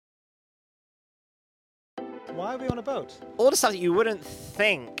Why are we on a boat? All the stuff that you wouldn't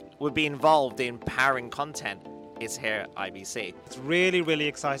think would be involved in powering content is here at IBC. It's really, really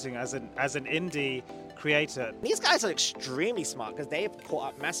exciting as an indie creator. These guys are extremely smart because they've caught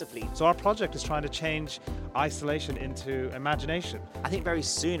up massively. So our project is trying to change isolation into imagination. I think very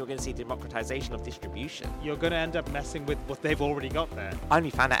soon we're going to see democratization of distribution. You're going to end up messing with what they've already got there. I only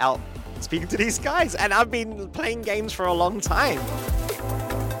found that out speaking to these guys, and I've been playing games for a long time.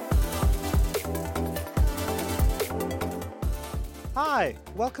 Hi,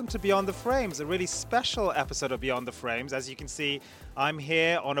 welcome to Beyond the Frames, a really special episode of Beyond the Frames. As you can see, I'm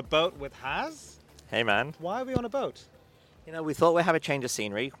here on a boat with HaZ. Hey, man. Why are we on a boat? You know, we thought we'd have a change of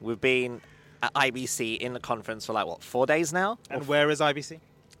scenery. We've been at IBC in the conference for 4 days now? And where is IBC?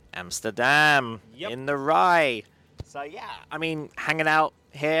 Amsterdam, in the Rye. So, yeah, I mean, hanging out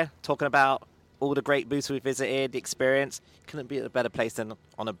here, talking about all the great booths we visited, the experience. Couldn't be a better place than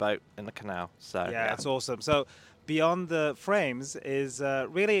on a boat in the canal. So yeah, it's awesome. So Beyond the Frames is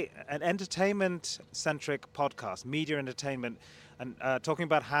really an entertainment-centric podcast, media entertainment, and talking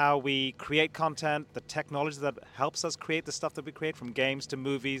about how we create content, the technology that helps us create the stuff that we create, from games to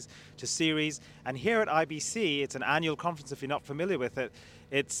movies to series. And here at IBC, it's an annual conference, if you're not familiar with it.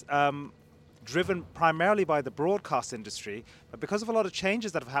 It's driven primarily by the broadcast industry, but because of a lot of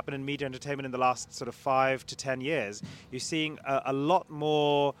changes that have happened in media entertainment in the last sort of 5 to 10 years, you're seeing a lot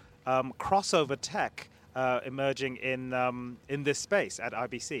more crossover tech emerging in this space at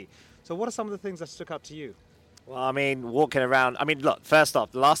IBC. So what are some of the things that stuck out to you? Well, I mean, walking around, look, first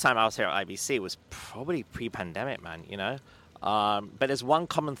off, the last time I was here at IBC was probably pre-pandemic, man, you know? But there's one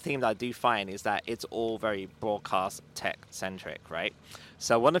common theme that I do find is that it's all very broadcast tech-centric, right?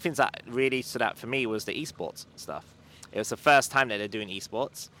 So one of the things that really stood out for me was the esports stuff. It was the first time that they're doing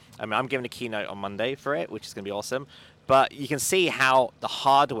esports. I mean, I'm giving a keynote on Monday for it, which is going to be awesome. But you can see how the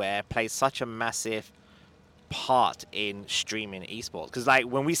hardware plays such a massive part in streaming esports. Because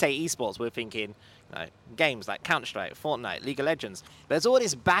when we say esports, we're thinking games like Counter-Strike, Fortnite, League of Legends. But there's all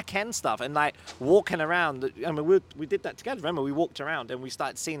this back-end stuff and walking around. I mean, we did that together. Remember, we walked around and we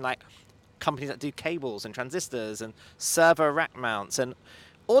started seeing companies that do cables and transistors and server rack mounts and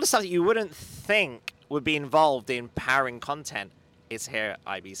all the stuff that you wouldn't think would be involved in powering content is here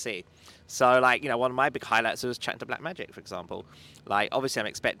at IBC. So, one of my big highlights was chatting to Blackmagic, for example. Obviously, I'm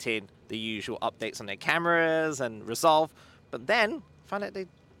expecting the usual updates on their cameras and Resolve, but then found out they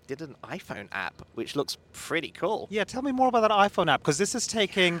did an iPhone app, which looks pretty cool. Yeah, tell me more about that iPhone app, because this is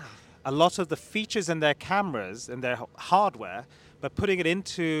taking a lot of the features in their cameras and their hardware, but putting it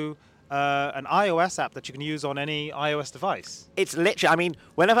into an iOS app that you can use on any iOS device. It's literally,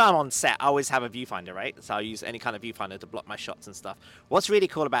 whenever I'm on set, I always have a viewfinder, right? So I use any kind of viewfinder to block my shots and stuff. What's really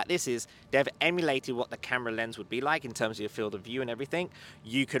cool about this is they've emulated what the camera lens would be like in terms of your field of view and everything.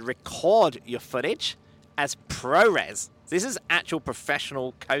 You could record your footage as ProRes. This is actual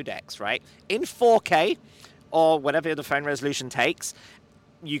professional codecs, right? In 4K or whatever the phone resolution takes,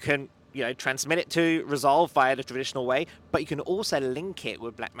 you can transmit it to Resolve via the traditional way, but you can also link it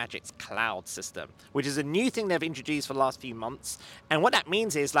with Blackmagic's cloud system, which is a new thing they've introduced for the last few months. And what that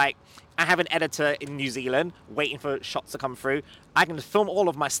means is, I have an editor in New Zealand waiting for shots to come through. I can film all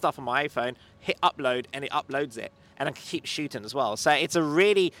of my stuff on my iPhone, hit upload, and it uploads it. And I can keep shooting as well. So it's a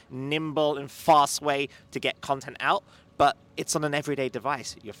really nimble and fast way to get content out, but it's on an everyday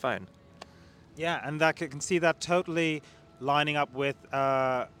device, your phone. Yeah, and you can see that totally lining up with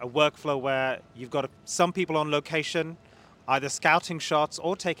a workflow where you've got some people on location, either scouting shots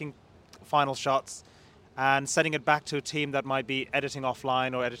or taking final shots, and sending it back to a team that might be editing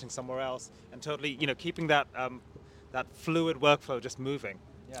offline or editing somewhere else, and totally, keeping that fluid workflow just moving.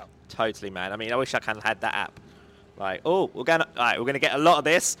 Yeah, totally, man. I wish I kind of had that app. We're going to get a lot of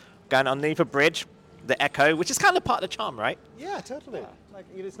this going underneath a bridge, the echo, which is kind of part of the charm, right? Yeah, totally.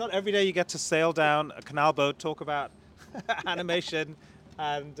 It's not every day you get to sail down a canal boat, talk about animation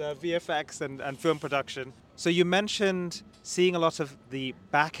and VFX and film production. So you mentioned seeing a lot of the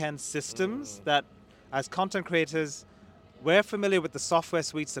back-end systems that, as content creators, we're familiar with the software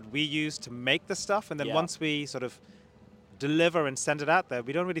suites that we use to make the stuff, and then once we sort of deliver and send it out there,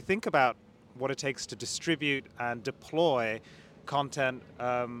 we don't really think about what it takes to distribute and deploy content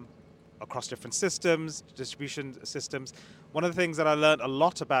across different systems, distribution systems. One of the things that I learned a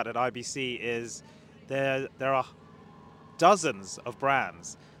lot about at IBC is there are dozens of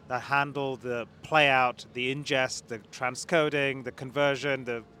brands that handle the play out, the ingest, the transcoding, the conversion,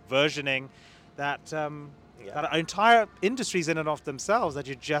 the versioning, that are entire industries in and of themselves that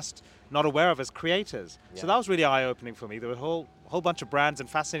you're just not aware of as creators. So that was really eye-opening for me. There were a whole bunch of brands and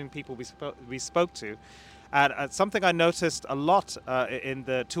fascinating people we spoke to. And something I noticed a lot in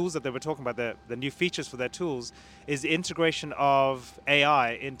the tools that they were talking about, the new features for their tools, is the integration of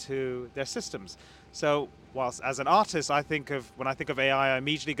AI into their systems. So whilst as an artist, when I think of AI, I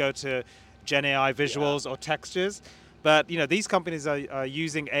immediately go to Gen AI visuals or textures. But these companies are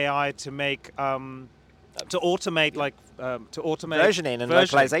using AI to make to automate versioning and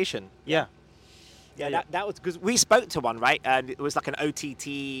localization. Yeah. Yeah, that was because we spoke to one, right? And it was like an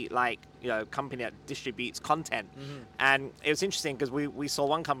OTT, company that distributes content. And it was interesting because we saw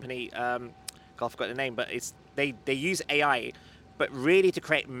one company, God, I forgot the name, but they use AI, but really to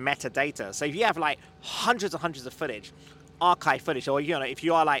create metadata. So if you have like hundreds and hundreds of footage, archive footage, or if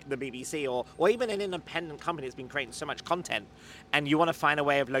you are like the BBC or even an independent company that's been creating so much content, and you want to find a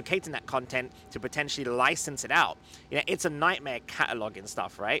way of locating that content to potentially license it out, it's a nightmare cataloging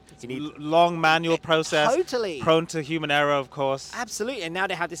stuff, right? You need long manual process, totally prone to human error, of course. Absolutely. And now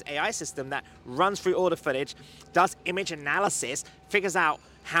they have this AI system that runs through all the footage, does image analysis, figures out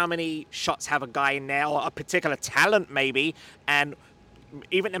how many shots have a guy in there or a particular talent maybe, and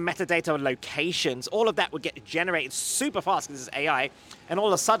even the metadata of locations, all of that would get generated super fast because it's AI. And all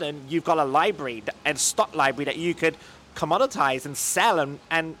of a sudden, you've got a library and stock library that you could commoditize and sell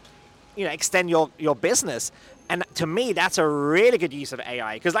and extend your business. And to me, that's a really good use of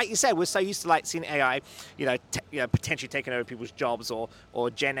AI. Because like you said, we're so used to seeing AI, potentially taking over people's jobs or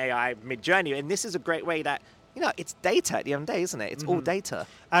Gen AI mid-journey. And this is a great way that, it's data at the end of the day, isn't it? It's all data.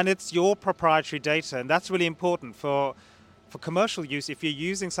 And it's your proprietary data. And that's really important for commercial use. If you're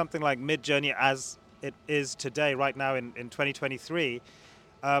using something like Midjourney as it is today, right now in 2023,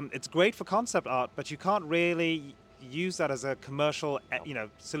 it's great for concept art, but you can't really use that as a commercial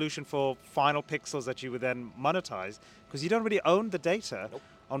solution for final pixels that you would then monetize, because you don't really own the data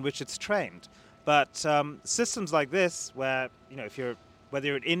on which it's trained. But systems like this, where whether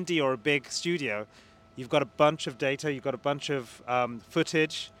you're an indie or a big studio, you've got a bunch of data, you've got a bunch of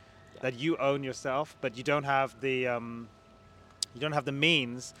footage that you own yourself, but you don't have the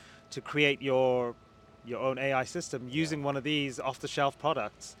means to create your own AI system. Using one of these off-the-shelf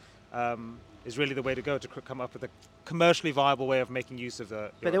products is really the way to go to come up with a commercially viable way of making use of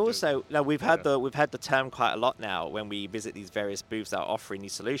the. But also, we've had the term quite a lot now when we visit these various booths that are offering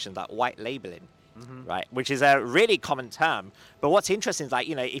these solutions, like white labeling, right? Which is a really common term. But what's interesting is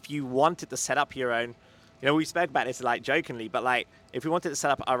if you wanted to set up your own, we spoke about this jokingly, but if we wanted to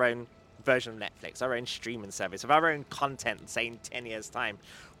set up our own version of Netflix, our own streaming service, of our own content, say in 10 years' time,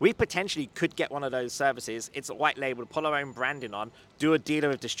 we potentially could get one of those services. It's a white label, put our own branding on, do a deal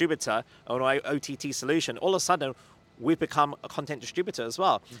with a distributor or an OTT solution. All of a sudden, we've become a content distributor as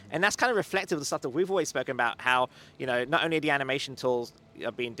well. And that's kind of reflective of the stuff that we've always spoken about, how, not only the animation tools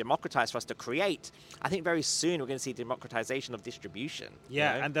are being democratized for us to create, I think very soon we're going to see democratization of distribution.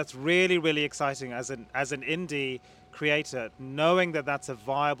 Yeah, and that's really, really exciting as an indie creator, knowing that that's a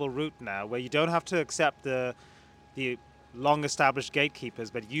viable route now, where you don't have to accept the long-established gatekeepers,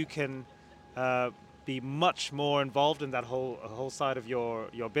 but you can be much more involved in that whole side of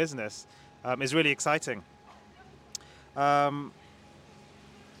your business, is really exciting. Now,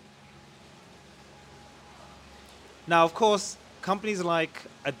 of course, companies like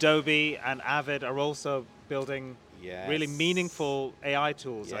Adobe and Avid are also building really meaningful AI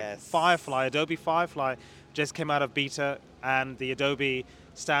tools. Like Firefly, Adobe Firefly just came out of beta, and the Adobe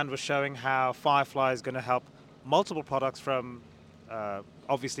stand was showing how Firefly is going to help multiple products from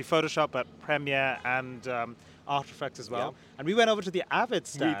obviously Photoshop, but Premiere and After Effects as well. And we went over to the Avid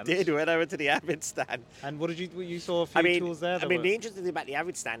stand. We went over to the Avid stand. And what did you saw a few tools there? The interesting thing about the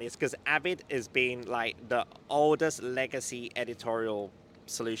Avid stand is because Avid has been the oldest legacy editorial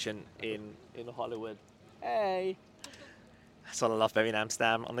solution in Hollywood. Hey. That's what I love in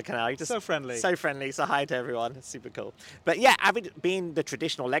Amsterdam on the canal. You're just so friendly. So friendly. So hi to everyone. It's super cool. But Avid being the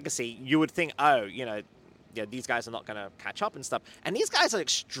traditional legacy, you would think, these guys are not going to catch up and stuff. And these guys are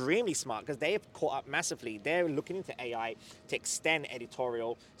extremely smart because they have caught up massively. They're looking into AI to extend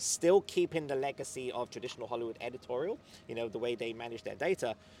editorial, still keeping the legacy of traditional Hollywood editorial, the way they manage their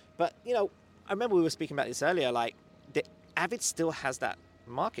data. But, I remember we were speaking about this earlier, Avid still has that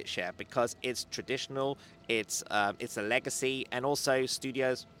market share because it's traditional, it's a legacy, and also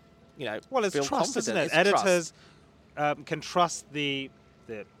studios, well, it's feel trust, isn't it? It's Editors can trust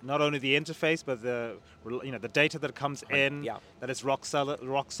not only the interface, but the data that comes in, that it's rock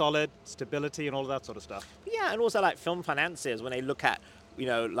solid, stability, and all of that sort of stuff. Yeah, and also film financiers, when they look at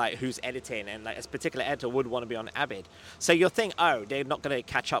who's editing, and a particular editor would want to be on Avid. So you'll think, they're not going to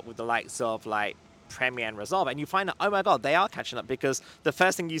catch up with the likes of Premiere and Resolve, and you find out, oh my God, they are catching up, because the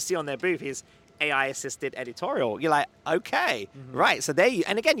first thing you see on their booth is AI-assisted editorial. You're like, okay, right. So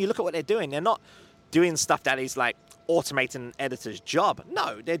and again, you look at what they're doing. They're not doing stuff that is like automating an editor's job.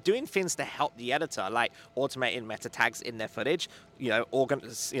 No, they're doing things to help the editor, like automating meta tags in their footage,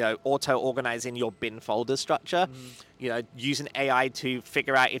 auto-organizing your bin folder structure, using AI to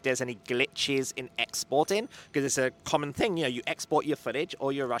figure out if there's any glitches in exporting, because it's a common thing. You export your footage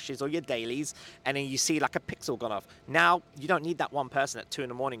or your rushes or your dailies, and then you see like a pixel gone off. Now, you don't need that one person at 2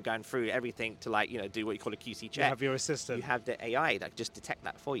 a.m. going through everything to do what you call a QC check. You have your assistant. You have the AI that just detect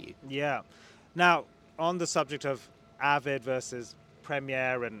that for you. Yeah. Now, on the subject of Avid versus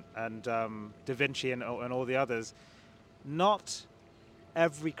Premiere and DaVinci and all the others, not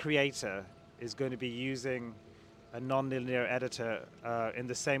every creator is going to be using a non-linear editor in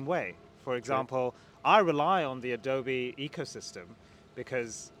the same way. For example, I rely on the Adobe ecosystem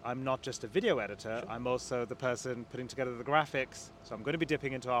because I'm not just a video editor, I'm also the person putting together the graphics, so I'm going to be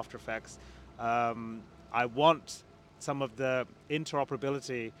dipping into After Effects. I want some of the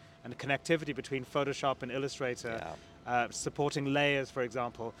interoperability and connectivity between Photoshop and Illustrator, supporting layers, for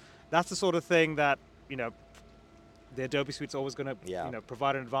example. That's the sort of thing that, the Adobe Suite's always going to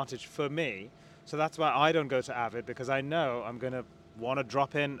provide an advantage for me. So that's why I don't go to Avid, because I know I'm going to want to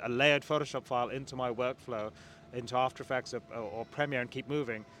drop in a layered Photoshop file into my workflow, into After Effects or Premiere, and keep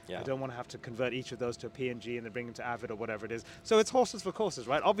moving. I don't want to have to convert each of those to a PNG and then bring it to Avid or whatever it is. So it's horses for courses,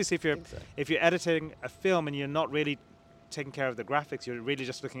 right? Obviously, if you're editing a film and you're not really taking care of the graphics, you're really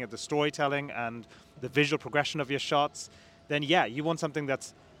just looking at the storytelling and the visual progression of your shots, then you want something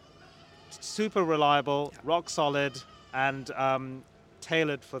that's super reliable, rock solid, and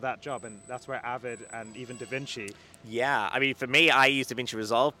tailored for that job. And that's where Avid and even DaVinci. Yeah, I mean, for me, I use DaVinci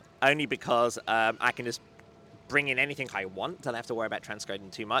Resolve only because I can just bring in anything I want. Don't have to worry about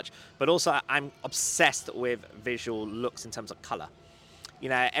transcoding too much. But also, I'm obsessed with visual looks in terms of color.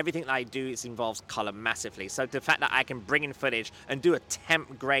 Everything that I do involves color massively. So the fact that I can bring in footage and do a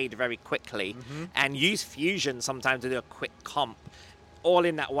temp grade very quickly and use Fusion sometimes to do a quick comp, all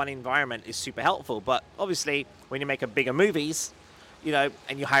in that one environment, is super helpful. But obviously, when you make a bigger movies,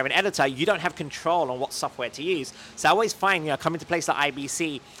 and you hire an editor, you don't have control on what software to use. So I always find, coming to places like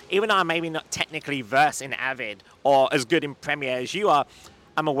IBC, even though I'm maybe not technically versed in Avid or as good in Premiere as you are,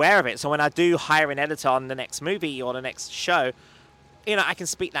 I'm aware of it. So when I do hire an editor on the next movie or the next show, I can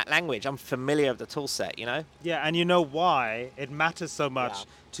speak that language. I'm familiar with the tool set, Yeah, and you know why it matters so much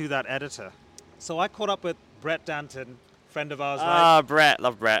to that editor. So I caught up with Brett Danton, friend of ours, right? Brett,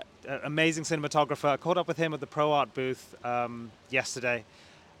 love Brett. Amazing cinematographer. I caught up with him at the Pro Art booth yesterday.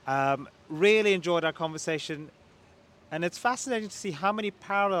 Really enjoyed our conversation. And it's fascinating to see how many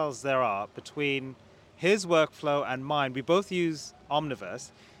parallels there are between his workflow and mine. We both use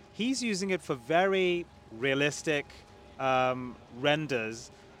Omniverse. He's using it for very realistic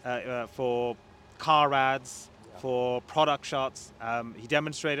renders for car ads, for product shots. He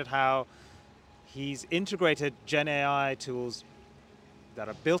demonstrated how he's integrated Gen AI tools that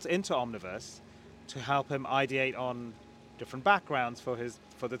are built into Omniverse to help him ideate on different backgrounds for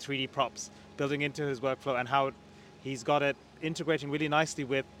the 3D props, building into his workflow, and how he's got it integrating really nicely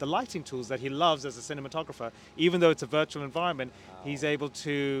with the lighting tools that he loves as a cinematographer. Even though it's a virtual environment, he's able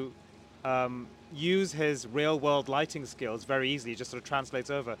to use his real-world lighting skills very easily. It just sort of translates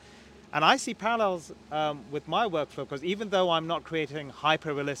over. And I see parallels with my workflow, because even though I'm not creating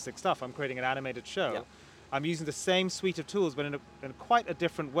hyper-realistic stuff, I'm creating an animated show, I'm using the same suite of tools, but in quite a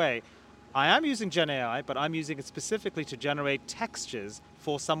different way. I am using Gen AI, but I'm using it specifically to generate textures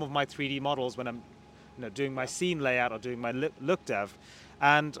for some of my 3D models when I'm doing my scene layout or doing my look dev.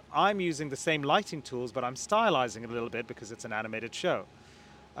 And I'm using the same lighting tools, but I'm stylizing it a little bit because it's an animated show.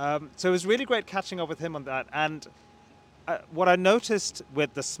 So it was really great catching up with him on that. And what I noticed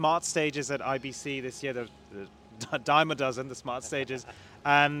with the smart stages at IBC this year, the dime a dozen, the smart stages,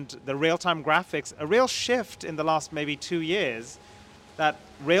 and the real-time graphics, a real shift in the last maybe 2 years, that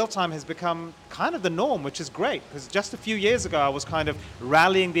real-time has become kind of the norm, which is great. Because just a few years ago, I was kind of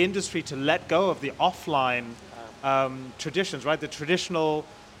rallying the industry to let go of the offline traditions, right? The traditional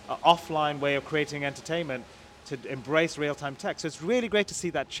offline way of creating entertainment, to embrace real-time tech. So it's really great to see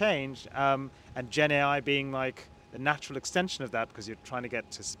that change, and Gen AI being like the natural extension of that, because you're trying to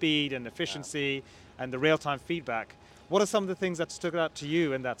get to speed and efficiency and the real-time feedback. What are some of the things that stood out to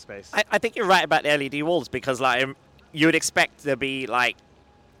you in that space? I think you're right about the LED walls, because you would expect there to be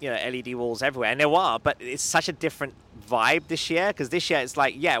LED walls everywhere, and there are, but it's such a different vibe this year, because this year it's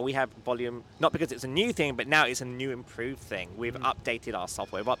like, yeah, we have volume, not because it's a new thing, but now it's a new improved thing. We've updated our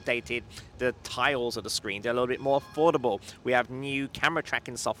software, we've updated the tiles of the screen, they're a little bit more affordable. We have new camera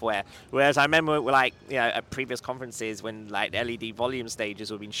tracking software, whereas I remember like, at previous conferences when like LED volume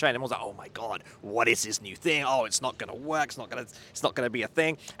stages were being shown, everyone's like, oh my god, what is this new thing? Oh, it's not going to work, it's not going to be a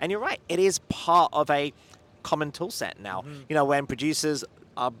thing. And you're right, it is part of a common tool set now. When producers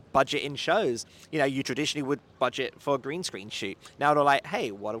are budgeting shows, you traditionally would budget for a green screen shoot. Now they're like,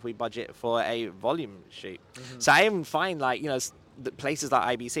 hey, what if we budget for a volume shoot? So I even find like, the places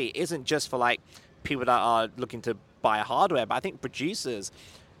like IBC isn't just for like people that are looking to buy hardware, but I think producers,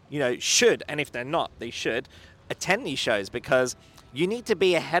 should, and if they're not, they should attend these shows, because you need to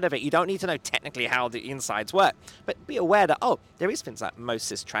be ahead of it. You don't need to know technically how the insides work, but be aware that, there is things like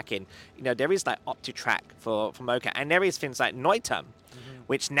MOSIS tracking. There is like OptiTrack for mocap, and there is things like Neutum,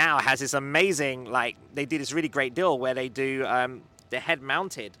 which now has this amazing, like, they did this really great deal where they do the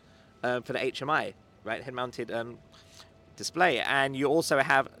head-mounted for the HMI, right? Head-mounted display, and you also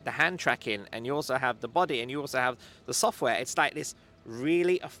have the hand tracking, and you also have the body, and you also have the software. It's like this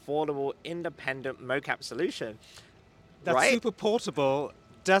really affordable, independent mocap solution. That's right? super portable,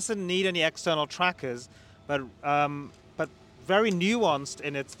 doesn't need any external trackers, but very nuanced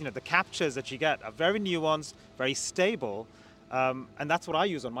in its, the captures that you get are very nuanced, very stable, and that's what I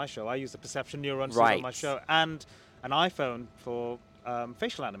use on my show. I use the perception neuron suite on my show and an iPhone for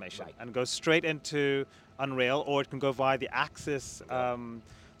facial animation, and go straight into Unreal, or it can go via the Axis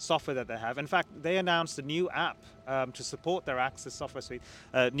software that they have. In fact, they announced a new app to support their Axis software suite,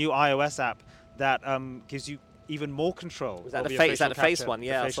 a new iOS app that gives you even more control. Was that the face? Is that the face one?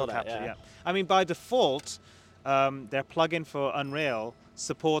 Yeah, I saw that. Yeah. I mean, by default, their plugin for Unreal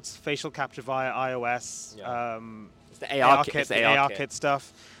supports facial capture via iOS. It's the AR kit. It's the AR kit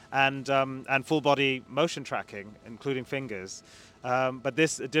stuff, and full body motion tracking, including fingers. But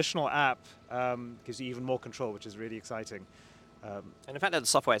this additional app gives you even more control, which is really exciting. And the fact that the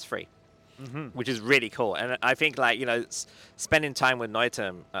software is free. Which is really cool. And I think, like, spending time with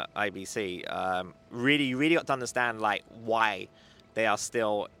Neutum at IBC, really got to understand, like, why they are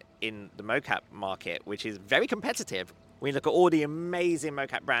still in the mocap market, which is very competitive. When you look at all the amazing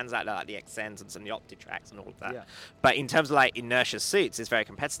mocap brands out there, like the XNs and the OptiTracks and all of that. But in terms of, like, inertia suits, it's very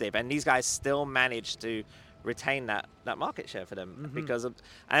competitive. And these guys still manage to retain that market share for them because of,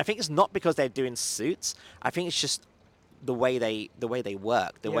 and I think it's not because they're doing suits. I think it's just the way they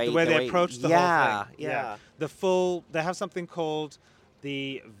work, the way they approach the whole thing. They have something called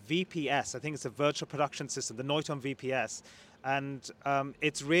the VPS. I think it's a virtual production system, the Neutum VPS, and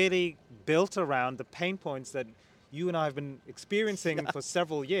it's really built around the pain points that you and I have been experiencing for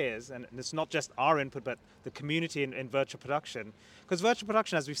several years, and it's not just our input, but the community in virtual production. Because virtual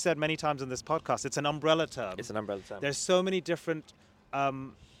production, as we've said many times in this podcast, it's an umbrella term. It's an umbrella term. There's so many different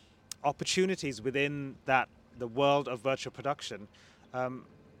opportunities within the world of virtual production,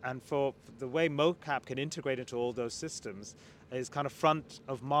 and for the way mocap can integrate into all those systems is kind of front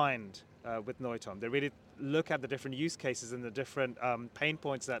of mind with Neutum. They really look at the different use cases and the different pain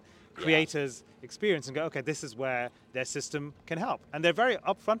points that creators experience and go, okay, this is where their system can help. And they're very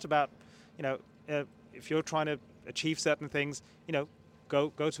upfront about, if you're trying to achieve certain things,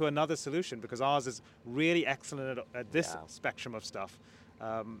 go to another solution, because ours is really excellent at this spectrum of stuff.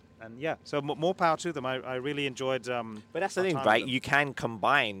 So more power to them. I really enjoyed. But that's the thing, right? You can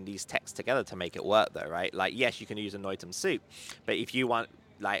combine these techs together to make it work, though, right? Like, yes, you can use a Neutum suit, but if you want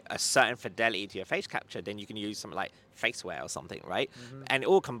like a certain fidelity to your face capture, then you can use something like Faceware or something, right? And it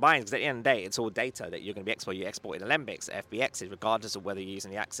all combines, because at the end of the day, it's all data that you're going to be exporting. You export in Alembics, FBXs, regardless of whether you're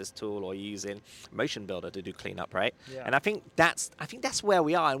using the Axis tool or you're using Motion Builder to do cleanup, right? And I think that's where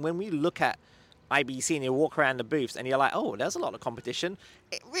we are. And when we look at IBC and you walk around the booths and you're like, oh, there's a lot of competition.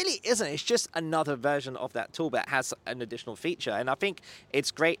 It really isn't. It's just another version of that tool that has an additional feature. And I think it's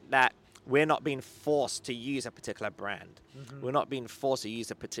great that we're not being forced to use a particular brand. We're not being forced to use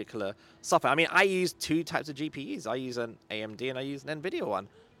a particular software. I mean, I use two types of GPUs. I use an AMD and I use an NVIDIA one.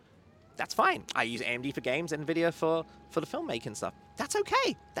 That's fine. I use AMD for games, NVIDIA for the filmmaking stuff. That's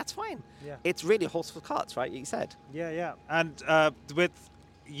okay. That's fine. It's really horse for carts, right? You said. And with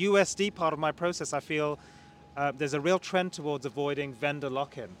USD part of my process, I feel there's a real trend towards avoiding vendor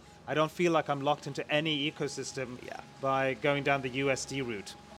lock-in. I don't feel like I'm locked into any ecosystem by going down the USD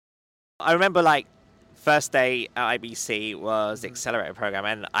route. I remember, like, first day at IBC was the accelerator program,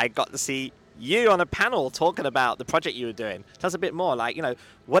 and I got to see you on a panel talking about the project you were doing. Tell us a bit more, like,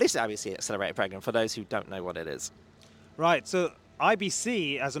 what is the IBC accelerator program for those who don't know what it is? Right. So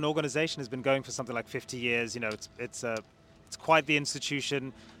IBC as an organization has been going for something like 50 years. It's a It's quite the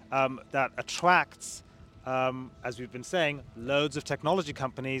institution that attracts, as we've been saying, loads of technology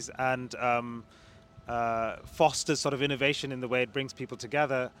companies and fosters sort of innovation in the way it brings people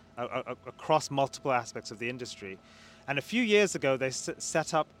together across multiple aspects of the industry. And a few years ago, they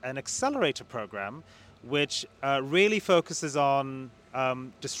set up an accelerator program which really focuses on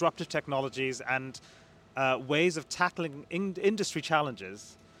disruptive technologies and ways of tackling industry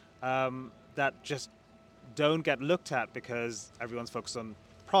challenges that just don't get looked at because everyone's focused on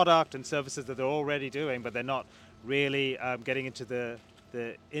product and services that they're already doing, but they're not really getting into the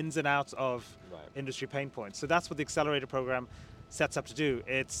ins and outs of industry pain points. So that's what the accelerator program sets up to do.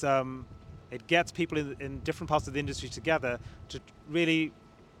 It gets people in different parts of the industry together to really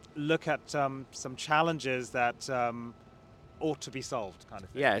look at some challenges that ought to be solved, kind of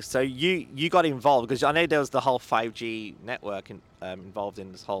thing. Yeah, so you got involved because I know there was the whole 5G network involved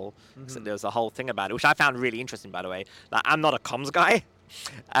in this whole. So there was a whole thing about it, which I found really interesting, by the way. Like, I'm not a comms guy,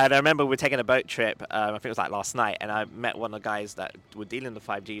 and I remember we were taking a boat trip. I think it was like last night, and I met one of the guys that were dealing with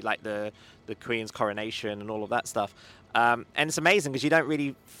 5G, like the Queen's coronation and all of that stuff. And it's amazing because you don't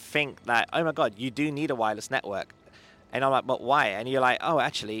really think that, oh my God, you do need a wireless network. And I'm like, but why? And you're like, oh,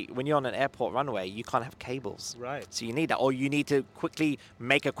 actually, when you're on an airport runway, you can't have cables. Right. So you need that. Or you need to quickly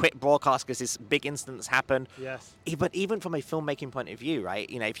make a quick broadcast because this big incidents happen. Yes. But even from a filmmaking point of view, right?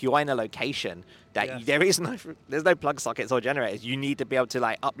 You know, if you're in a location that Yes. there's no plug sockets or generators, you need to be able to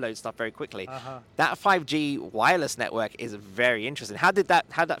like upload stuff very quickly. That 5G wireless network is very interesting. How did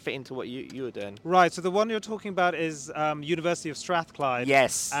that fit into what you were doing? Right. So the one you're talking about is University of Strathclyde.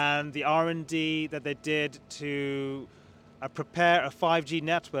 Yes. And the R&D that they did to prepare a 5G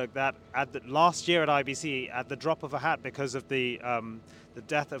network that last year at IBC, at the drop of a hat because of the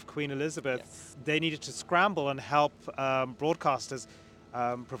death of Queen Elizabeth, Yes. they needed to scramble and help broadcasters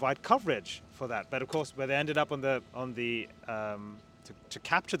provide coverage for that. But of course, where they ended up to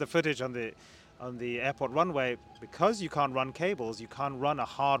capture the footage on the airport runway, because you can't run cables, you can't run a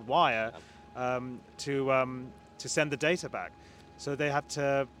hard wire to send the data back. So they had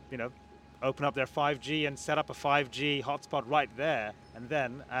to, open up their 5G and set up a 5G hotspot right there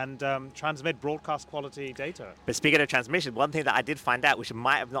and transmit broadcast quality data. But speaking of transmission, one thing that I did find out, which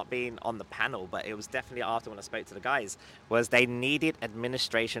might have not been on the panel, but it was definitely after when I spoke to the guys, was they needed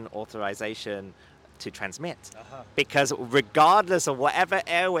administration authorization to transmit. Because regardless of whatever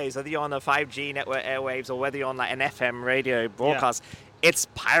airwaves, whether you're on a 5G network airwaves or whether you're on like an FM radio broadcast, it's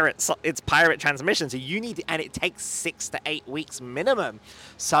pirate transmission. So you need, and it takes 6 to 8 weeks minimum.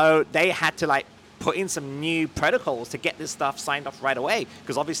 So they had to like put in some new protocols to get this stuff signed off right away,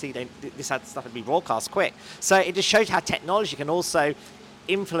 because obviously this had stuff to be broadcast quick. So it just shows how technology can also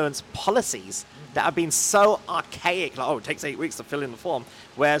influence policies that have been so archaic, like, oh, it takes 8 weeks to fill in the form.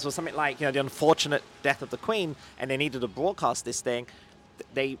 Whereas with something like, the unfortunate death of the Queen, and they needed to broadcast this thing,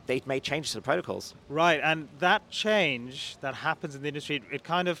 they made changes to the protocols. Right, and that change that happens in the industry, it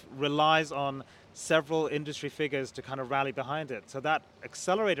kind of relies on several industry figures to kind of rally behind it. So that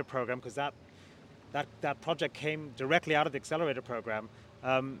accelerator program, because that project came directly out of the accelerator program,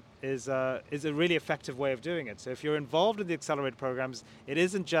 is a really effective way of doing it. So if you're involved in the accelerator programs, it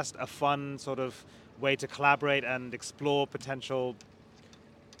isn't just a fun sort of way to collaborate and explore potential,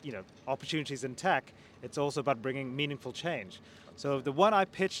 opportunities in tech. It's also about bringing meaningful change. So the one I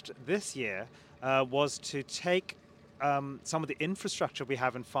pitched this year was to take some of the infrastructure we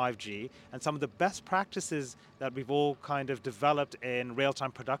have in 5G and some of the best practices that we've all kind of developed in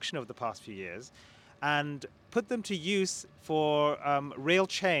real-time production over the past few years, and put them to use for real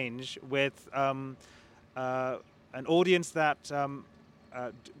change with an audience that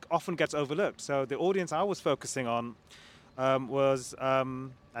often gets overlooked. So the audience I was focusing on was,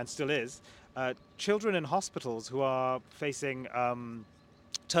 and still is, children in hospitals who are facing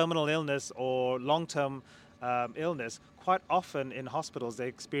terminal illness or long-term illness. Quite often in hospitals they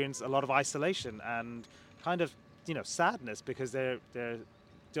experience a lot of isolation and kind of sadness because they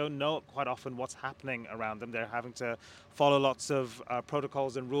don't know quite often what's happening around them. They're having to follow lots of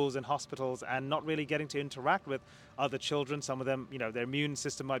protocols and rules in hospitals and not really getting to interact with other children. Some of them, their immune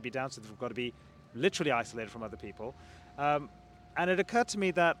system might be down, so they've got to be literally isolated from other people. And it occurred to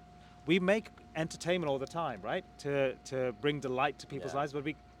me that we make entertainment all the time, right? To bring delight to people's lives, but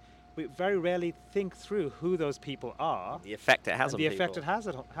we very rarely think through who those people are. The effect it has on people. The effect it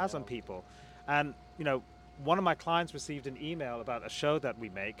has on people. And, one of my clients received an email about a show that we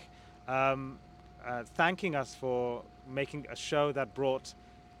make, thanking us for making a show that brought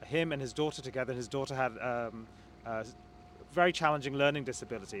him and his daughter together. His daughter had very challenging learning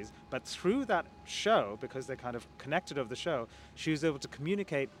disabilities, but through that show, because they kind of connected over the show, she was able to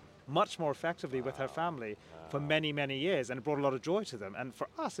communicate much more effectively with her family for many, many years, and it brought a lot of joy to them. And for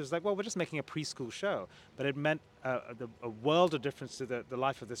us, it was like, well, we're just making a preschool show, but it meant a world of difference to the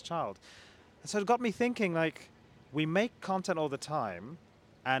life of this child. And so it got me thinking, like, we make content all the time,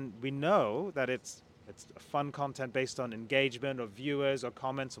 and we know that it's fun content based on engagement or viewers or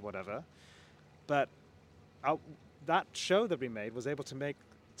comments or whatever, but that show that we made was able to make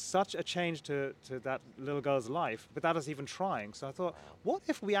such a change to that little girl's life without us even trying. So I thought, what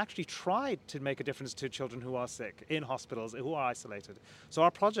if we actually tried to make a difference to children who are sick, in hospitals, who are isolated? So our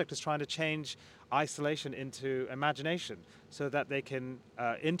project is trying to change isolation into imagination so that they can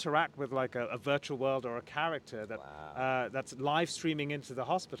interact with like a virtual world or a character that that's live streaming into the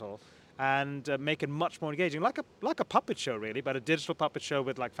hospital, and make it much more engaging, like a puppet show really, but a digital puppet show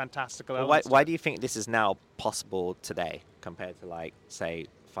with like fantastical elements. Why do you think this is now possible today compared to like, say,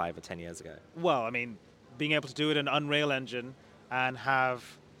 5 or 10 years ago? Well, I mean, being able to do it in Unreal Engine and have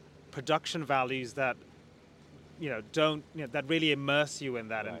production values that, that really immerse you in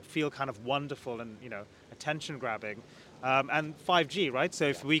that and feel kind of wonderful and, attention grabbing. And 5G, right? So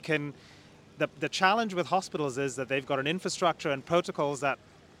if we can, the challenge with hospitals is that they've got an infrastructure and protocols that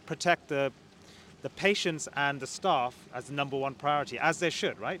protect the patients and the staff as the number one priority, as they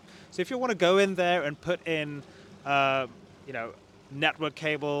should, right? So if you want to go in there and put in, network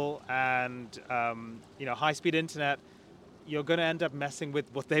cable and high-speed internet, you're going to end up messing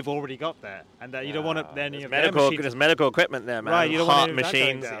with what they've already got there, and that you don't want to then there's medical equipment there, man. Right, you don't Heart want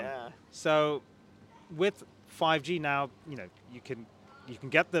machines. Yeah. So with 5G now, you can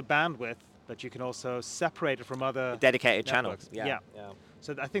get the bandwidth, but you can also separate it from other dedicated networks. channels. Yeah.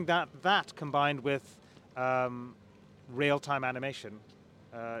 So I think that combined with real-time animation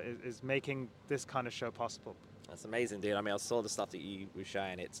is making this kind of show possible. That's amazing, dude. I mean, I saw the stuff that you were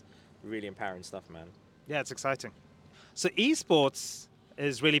showing. It's really empowering stuff, man. Yeah, it's exciting. So esports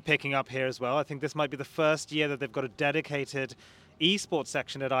is really picking up here as well. I think this might be the first year that they've got a dedicated esports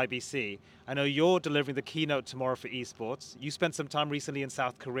section at IBC. I know you're delivering the keynote tomorrow for esports. You spent some time recently in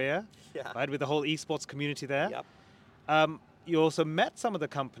South Korea, right, with the whole esports community there. Yep. You also met some of the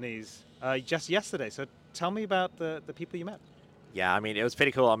companies just yesterday. So tell me about the people you met. Yeah, I mean, it was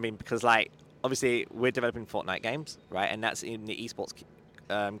pretty cool. I mean, because like, obviously, we're developing Fortnite games, right? And that's in the esports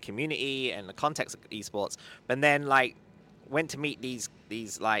community and the context of esports. But then, like, went to meet these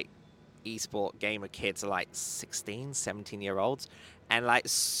like, esport gamer kids, like 16, 17-year-olds, and, like,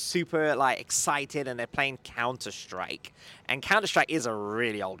 super, like, excited, and they're playing Counter-Strike. And Counter-Strike is a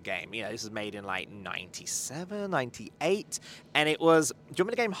really old game. This was made in, like, 97, 98. And it was... Do you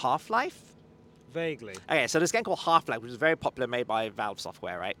remember the game Half-Life? Vaguely. Okay, so this game called Half-Life, which was very popular, made by Valve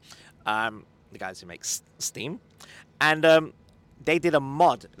Software, right? The guys who make Steam. And they did a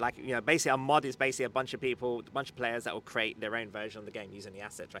mod. Like, basically a mod is basically a bunch of people, a bunch of players that will create their own version of the game using the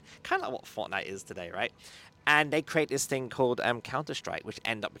assets, right? Kind of like what Fortnite is today, right? And they create this thing called Counter-Strike, which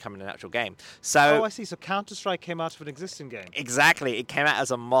ended up becoming an actual game. So, I see. So Counter-Strike came out of an existing game. Exactly. It came out as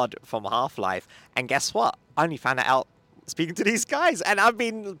a mod from Half-Life. And guess what? I only found it out speaking to these guys. And I've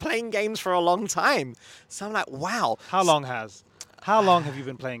been playing games for a long time. So I'm like, wow. How long have you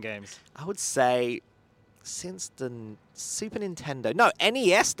been playing games? I would say since the Super Nintendo. No,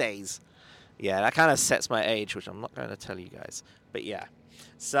 NES days. Yeah, that kind of sets my age, which I'm not going to tell you guys. But yeah.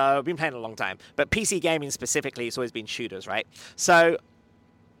 So I've been playing a long time. But PC gaming specifically, it's always been shooters, right? So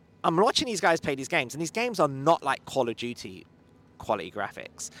I'm watching these guys play these games, and these games are not like Call of Duty quality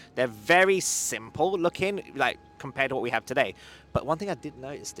graphics. They're very simple looking, like compared to what we have today. But one thing I did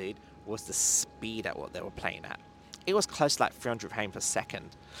notice, dude, was the speed at what they were playing at. It was close to like 300 frames per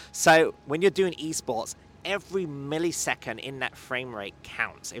second. So when you're doing esports, every millisecond in that frame rate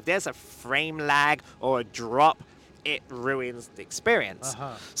counts. If there's a frame lag or a drop, it ruins the experience.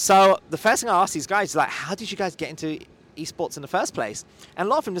 So the first thing I asked these guys is like, how did you guys get into esports in the first place? And a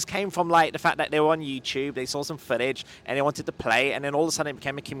lot of them just came from like the fact that they were on YouTube, they saw some footage and they wanted to play, and then all of a sudden it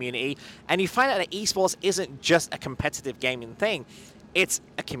became a community. And you find out that esports isn't just a competitive gaming thing. It's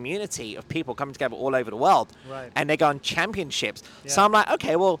a community of people coming together all over the world. Right. And they go on championships. Yeah. So I'm like,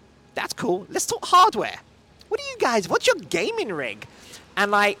 okay, well, that's cool. Let's talk hardware. What's your gaming rig?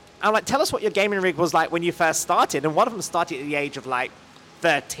 And I'm like, tell us what your gaming rig was like when you first started. And one of them started at the age of like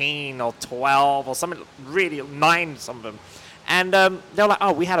 13 or 12 or something, really 9, some of them. And they were like,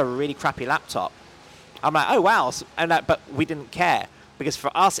 oh, we had a really crappy laptop. I'm like, oh, wow. But we didn't care, because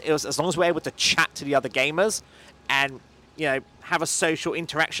for us, it was as long as we're able to chat to the other gamers and, have a social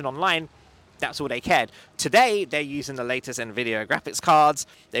interaction online, That's all they cared. Today, they're using the latest NVIDIA graphics cards.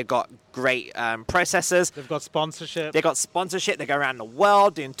 They've got great processors. They've got sponsorship. They got sponsorship. They go around the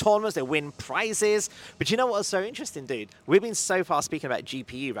world doing tournaments. They win prizes. But you know what's so interesting, dude? We've been so far speaking about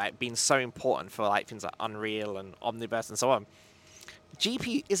GPU, right? Being so important for like things like Unreal and Omniverse and so on.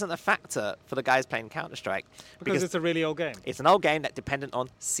 GPU isn't a factor for the guys playing Counter-Strike. Because it's a really old game. It's an old game that's dependent on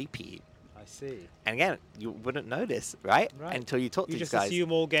CPU. I see. And again, you wouldn't know this, right? Until you talk to these guys. You just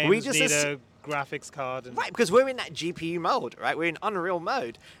assume all games need a graphics card. Right, because we're in that GPU mode, right? We're in Unreal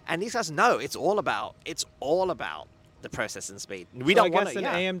mode. And these guys know it's all about the processing speed. We don't want I guess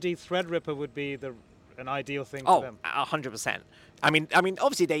an AMD Threadripper would be an ideal thing for them. 100%. I mean,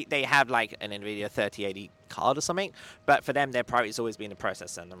 obviously they have like an NVIDIA 3080 card or something, but for them, their priority's always been the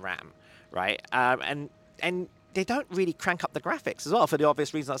processor and the RAM, right? And they don't really crank up the graphics as well for the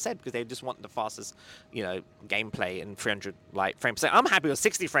obvious reason I said, because they just want the fastest, gameplay in 300 frames per second. I'm happy with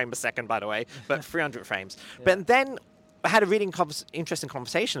 60 frames per second, by the way, but 300 frames. Yeah. But then I had a really interesting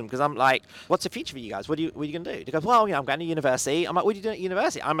conversation because I'm like, what's the future for you guys? What are you going to do? They go, well, I'm going to university. I'm like, what are you doing at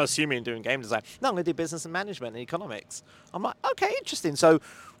university? I'm assuming you're doing game design. No, I'm going to do business and management and economics. I'm like, okay, interesting. So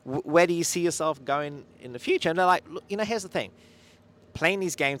where do you see yourself going in the future? And they're like, look, here's the thing. Playing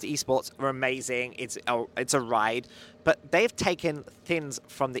these games, esports, are amazing. It's a ride. But they've taken things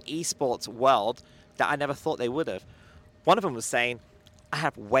from the esports world that I never thought they would have. One of them was saying, I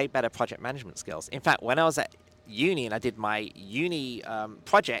have way better project management skills. In fact, when I was at uni and I did my uni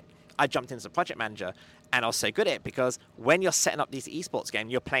project, I jumped in as a project manager, and I was so good at it because when you're setting up these esports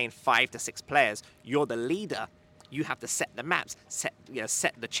games, you're playing 5 to 6 players. You're the leader. You have to set the maps, set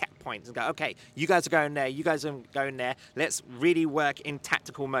the checkpoints, and go, okay, you guys are going there, you guys are going there. Let's really work in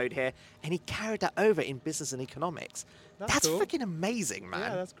tactical mode here. And he carried that over in business and economics. That's cool. Freaking amazing, man.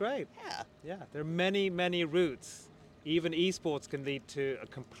 Yeah, that's great. Yeah. There are many, many routes. Even esports can lead to a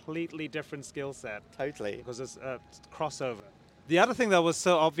completely different skill set. Totally. Because there's a crossover. The other thing that was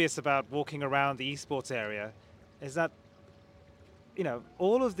so obvious about walking around the esports area is that,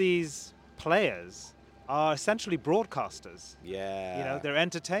 all of these players are essentially broadcasters. Yeah. They're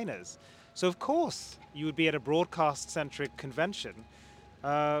entertainers. So of course you would be at a broadcast-centric convention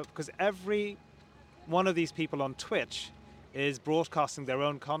because every one of these people on Twitch is broadcasting their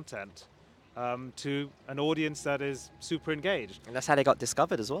own content to an audience that is super engaged. And that's how they got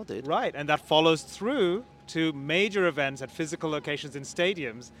discovered as well, dude. Right, and that follows through to major events at physical locations in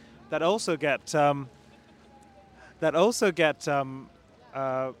stadiums that also get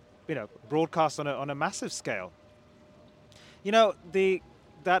broadcast on a massive scale.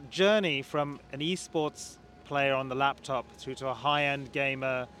 That journey from an esports player on the laptop through to a high-end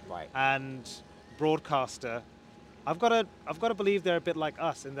gamer and broadcaster, I've got to believe they're a bit like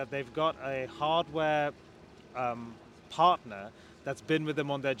us in that they've got a hardware partner that's been with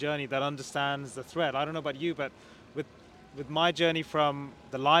them on their journey that understands the thread. I don't know about you, but with my journey from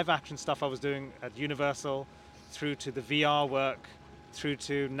the live action stuff I was doing at Universal through to the VR work, through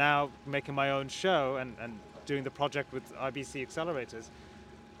to now making my own show and doing the project with IBC accelerators,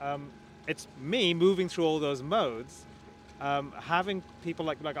 it's me moving through all those modes, having people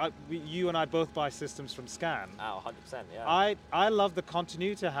like you and I both buy systems from Scan. Oh, 100%, yeah. I love the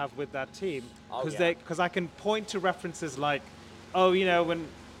continuity I have with that team because I can point to references like, when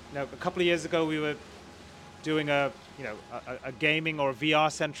a couple of years ago we were doing a gaming or a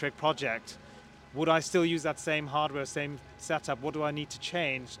VR-centric project. Would I still use that same hardware, same setup? What do I need to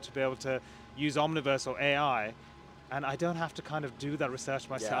change to be able to use Omniverse or AI? And I don't have to kind of do that research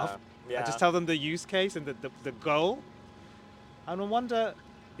myself. Yeah. I just tell them the use case and the goal. And I wonder,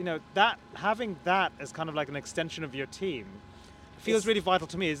 that having that as kind of like an extension of your team feels really vital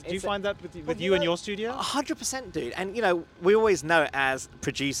to me. Do you find that with you and your studio? 100%, dude. And, we always know as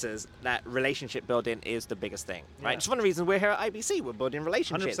producers that relationship building is the biggest thing, right? It's one of the reasons we're here at IBC. We're building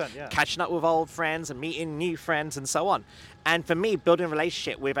relationships, catching up with old friends and meeting new friends and so on. And for me, building a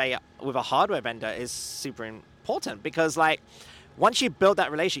relationship with a hardware vendor is super important because, once you build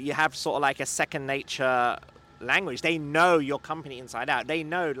that relationship, you have sort of like a second nature language. They know your company inside out. They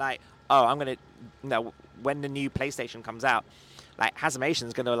know, I'm going to, when the new PlayStation comes out, HaZimation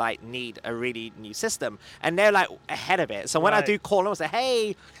is going to need a really new system, and they're ahead of it. So when I do call them and say,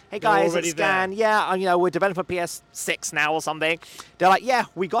 hey guys, it's Scan, we're developing PS6 now or something, they're like, yeah,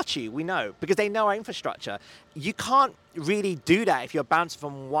 we got you, we know, because they know our infrastructure. You can't really do that if you're bouncing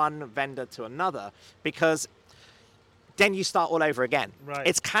from one vendor to another, because then you start all over again. Right.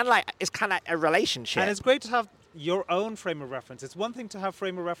 It's kind of like a relationship. And it's great to have your own frame of reference. It's one thing to have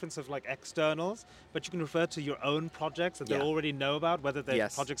frame of reference of externals, but you can refer to your own projects that they already know about, whether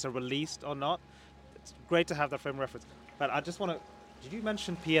the projects are released or not. It's great to have that frame of reference. But I just want to Did you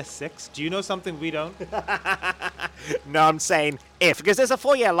mention PS6? Do you know something we don't? No, I'm saying if, because there's a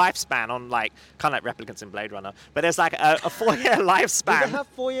 4-year lifespan on like kind of like replicants in Blade Runner, but there's like a 4-year lifespan. Do they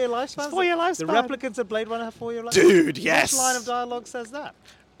have 4-year lifespans? 4-year lifespan. The replicants of Blade Runner have 4-year lifespans? Dude, yes. Which line of dialogue says that?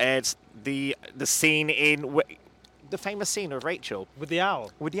 It's the scene in the famous scene of Rachel With the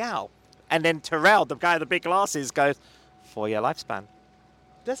owl. with the owl, and then Terrell, the guy with the big glasses, goes 4-year lifespan.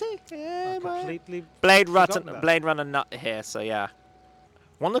 Does he? Yeah, completely. Blade forgotten that. Runner nut here, so yeah.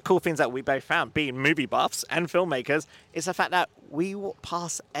 One of the cool things that we both found, being movie buffs and filmmakers, is the fact that we walked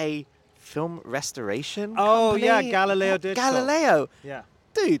past a film restoration company. Yeah, Galileo Digital. Galileo. Yeah.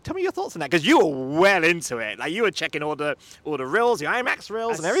 Dude, tell me your thoughts on that, because you were well into it. Like, you were checking all the reels, your IMAX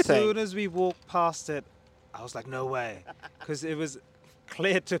reels and everything. As soon as we walked past it, I was like, no way. Because it was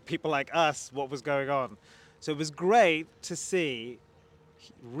clear to people like us what was going on. So it was great to see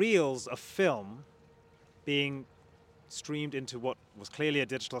reels of film being streamed into what was clearly a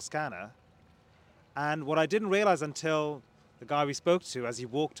digital scanner. And what I didn't realize until the guy we spoke to, as he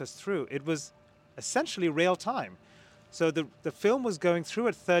walked us through, it was essentially real time. So the film was going through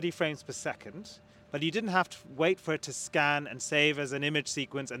at 30 frames per second, but you didn't have to wait for it to scan and save as an image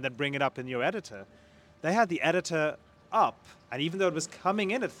sequence and then bring it up in your editor. They had the editor up, and even though it was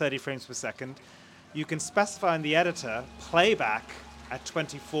coming in at 30 frames per second, you can specify in the editor playback at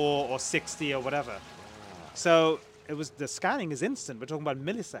 24 or 60 or whatever. So the scanning is instant. We're talking about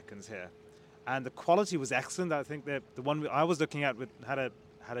milliseconds here, and the quality was excellent. I think the one I was looking at had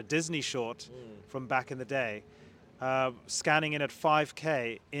a Disney short from back in the day, scanning in at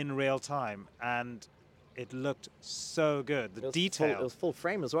 5K in real time, and it looked so good. The detail. It was full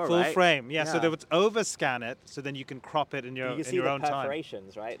frame as well, full right? frame, yeah. So they would overscan it, so then you can crop it in your You can see your the own time.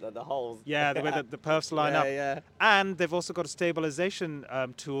 perforations, right? The holes. Yeah, the way the perfs line up. Yeah. And they've also got a stabilization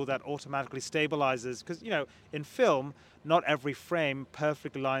tool that automatically stabilizes, because, in film, not every frame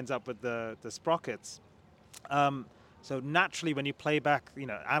perfectly lines up with the sprockets. So naturally, when you play back,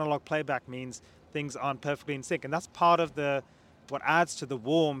 analog playback means things aren't perfectly in sync. And that's part of what adds to the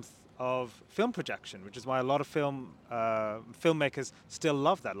warmth of film projection, which is why a lot of filmmakers still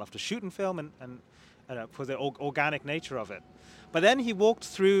love to shoot in film and for the organic nature of it. But then he walked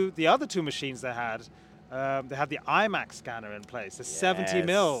through the other two machines they had. They had the IMAX scanner in place, the 70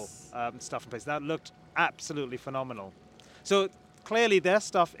 mil stuff in place. That looked absolutely phenomenal. So clearly their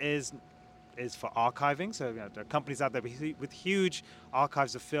stuff is for archiving. So there are companies out there with huge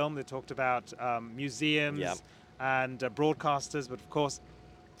archives of film. They talked about museums and broadcasters, but of course,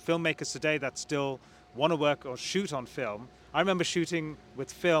 filmmakers today that still want to work or shoot on film. I remember shooting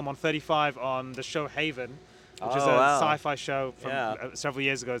with film on 35 on the show Haven, which is a sci-fi show from several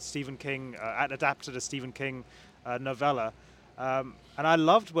years ago. Stephen King adapted a Stephen King novella, and I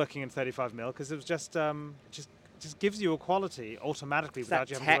loved working in 35 mil because it was just gives you a quality automatically without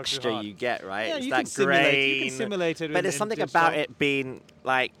you having to work too hard. Texture you get, right? Yeah, it's you that can grain. you can simulate it. But there's in something digital. about it being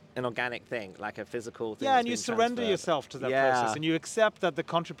like an organic thing, like a physical thing. Yeah, that's and you being surrender transferred. yourself to that process, and you accept that the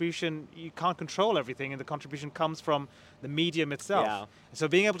contribution, you can't control everything, and the contribution comes from the medium itself. Yeah. So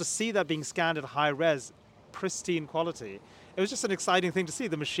being able to see that being scanned at high res, pristine quality, it was just an exciting thing to see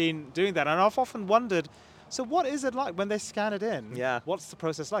the machine doing that. And I've often wondered, so what is it like when they scan it in? Yeah. What's the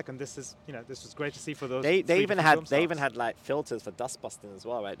process like? And this was great to see for those. They even film had stars. like filters for dust busting as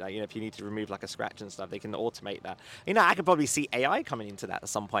well, right? Like, if you need to remove like a scratch and stuff, they can automate that. I could probably see AI coming into that at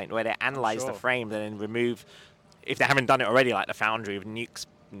some point, where they analyze the frame and then remove, if they haven't done it already, like the Foundry with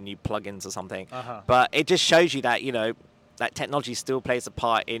new plugins or something. But it just shows you that that technology still plays a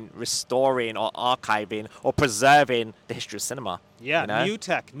part in restoring or archiving or preserving the history of cinema. Yeah, new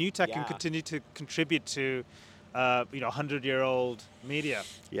tech can continue to contribute to 100-year-old media.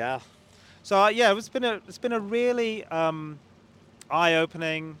 Yeah. So it's been a really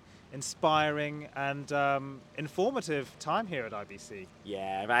eye-opening, inspiring, and informative time here at IBC.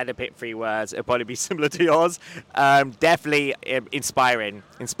 Yeah, if I had to pick 3 words, it'd probably be similar to yours. Definitely inspiring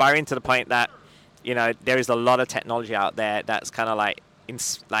to the point that there is a lot of technology out there that's kind of like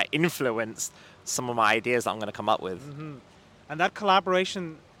influenced some of my ideas that I'm going to come up with. Mm-hmm. And that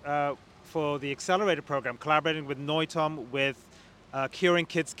collaboration for the accelerator program, collaborating with Neutom, with Curing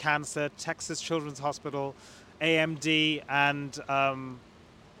Kids Cancer, Texas Children's Hospital, AMD, and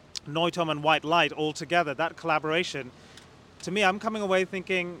Neutom and White Light all together, that collaboration, to me, I'm coming away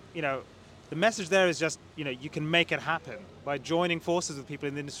thinking, the message there is just, you can make it happen by joining forces with people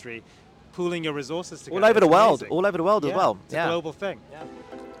in the industry, pooling your resources together. All over the world Amazing. as well. It's a global thing. Yeah.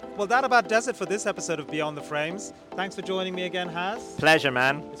 Well, that about does it for this episode of Beyond the Frames. Thanks for joining me again, HaZ. Pleasure,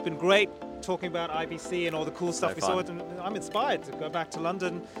 man. It's been great talking about IBC and all the cool stuff we saw. And I'm inspired to go back to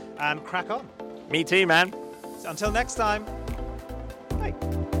London and crack on. Me too, man. So until next time. Bye.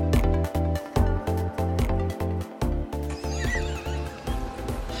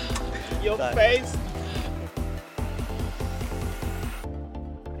 Your face.